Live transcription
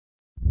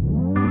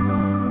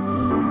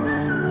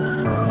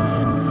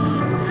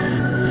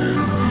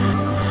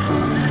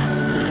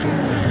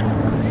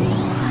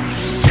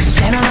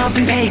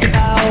and take a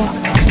bow.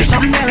 There's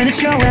something there and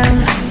it's showing.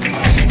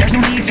 There's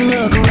no need to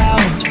look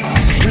around.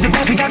 You're the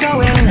best we got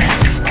going.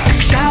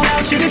 Shout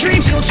out to the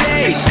dreams you'll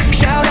chase.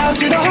 Shout out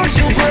to the hearts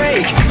you'll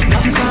break.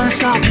 Nothing's gonna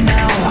stop you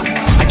now.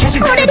 I guess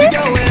you better be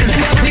going.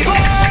 Never before,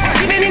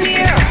 even in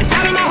here,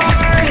 inside of my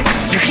heart,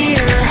 you're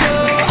here.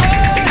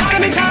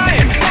 Time and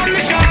time, starting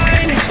to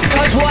shine.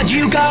 Cause what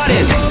you got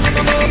is I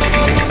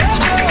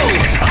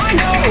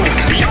know,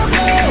 you're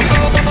gold.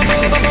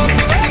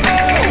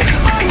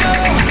 I know,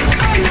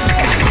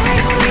 I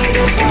don't need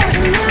the stars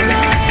in the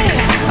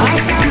night. I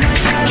found my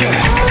treasure,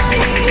 all I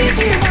need is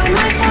you by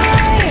my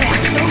side.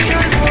 So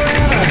shine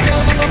forever.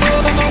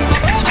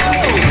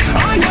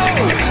 I know,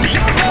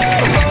 you're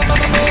gold.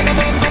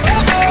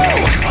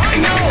 I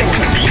know,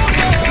 you're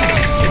gold.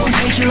 It won't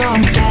take you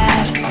long to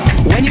get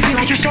when you feel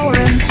like you're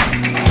soaring.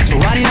 So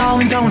write it all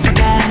and don't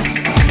forget.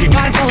 You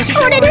gotta tell us your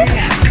story.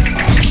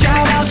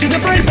 Shout out to the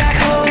friends back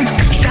home.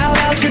 Shout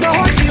out to the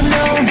hearts you've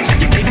known.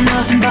 You gave them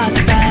nothing but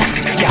the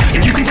best. Yeah,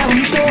 and you can tell them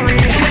your story.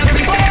 Never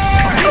before,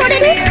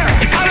 even here,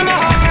 inside of my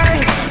heart,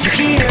 you're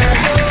here.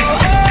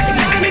 It's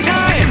time and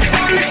time,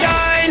 starting to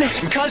shine.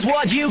 Cause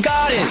what you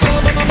got is I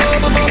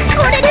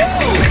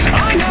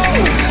know,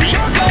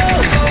 you're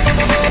gold.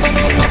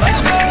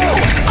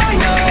 I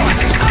know,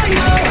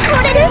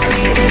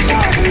 only the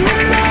stars in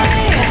the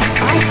night.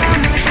 I found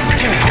my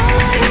treasure, all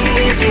I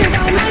need is you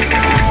by my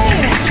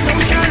side. So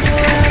shine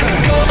forever.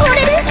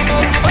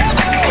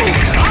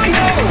 I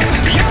know,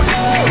 you're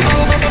gold.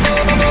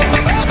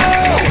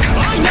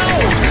 I know,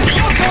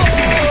 you're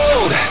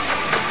gold.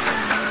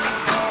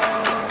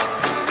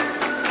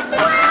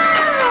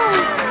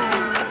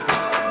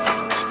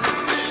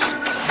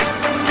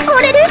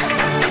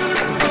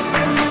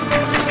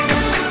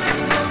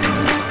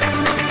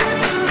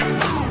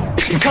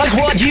 Cause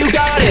what you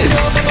got